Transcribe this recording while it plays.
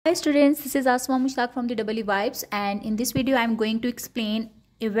Hi students, this is Asma Mushtaq from the W Vibes, and in this video I am going to explain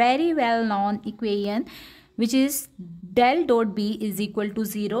a very well known equation which is del dot B is equal to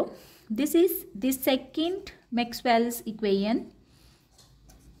 0. This is the second Maxwell's equation,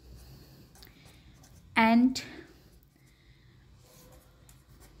 and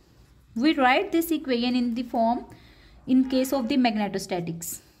we write this equation in the form in case of the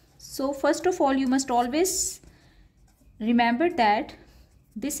magnetostatics. So first of all, you must always remember that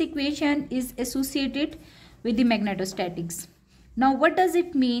this equation is associated with the magnetostatics. Now what does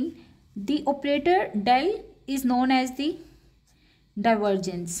it mean? The operator del is known as the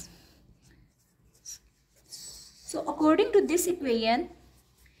divergence. So according to this equation,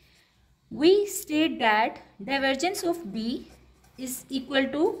 we state that divergence of B is equal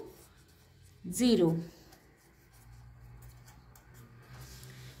to 0.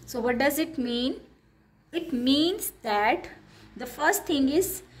 So what does it mean? It means that the first thing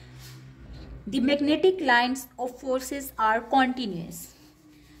is the magnetic lines of forces are continuous.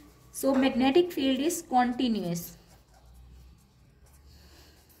 So magnetic field is continuous.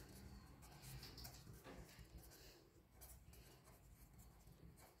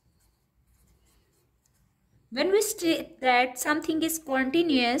 When we state that something is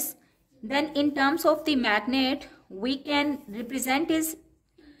continuous, then in terms of the magnet, we can represent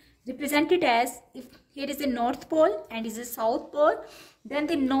it as, if here is a north pole and is a south pole, then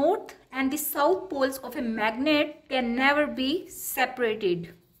the north and the south poles of a magnet can never be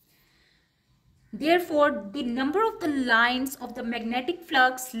separated. Therefore, the number of the lines of the magnetic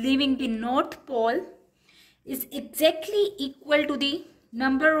flux leaving the north pole is exactly equal to the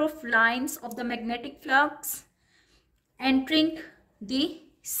number of lines of the magnetic flux entering the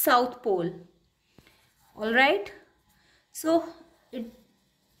south pole. All right. So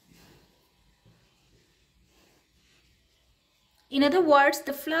in other words,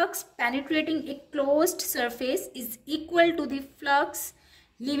 the flux penetrating a closed surface is equal to the flux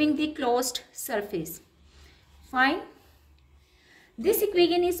leaving the closed surface. Fine. This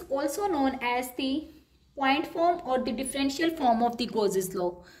equation is also known as the point form or the differential form of the Gauss's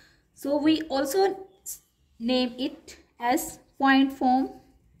law. So we also name it as point form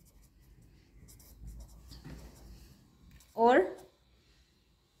or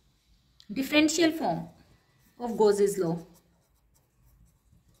differential form of Gauss's law.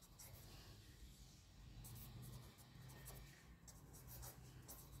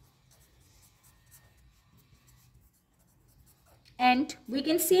 And we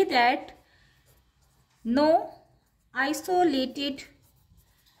can say that no isolated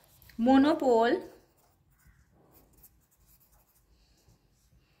monopole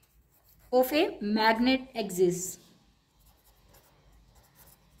of a magnet exists.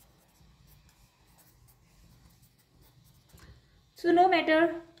 So no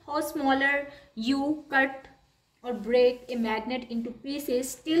matter how smaller you cut or break a magnet into pieces,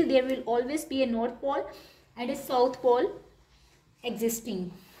 still there will always be a north pole and a south pole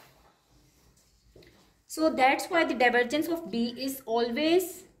existing. So that's why the divergence of B is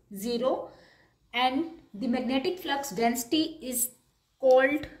always 0 and the magnetic flux density is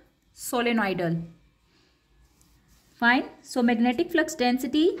called solenoidal. Fine. So magnetic flux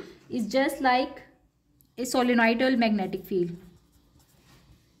density is just like a solenoidal magnetic field.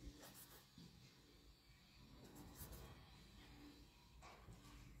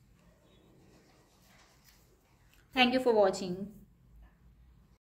 Thank you for watching.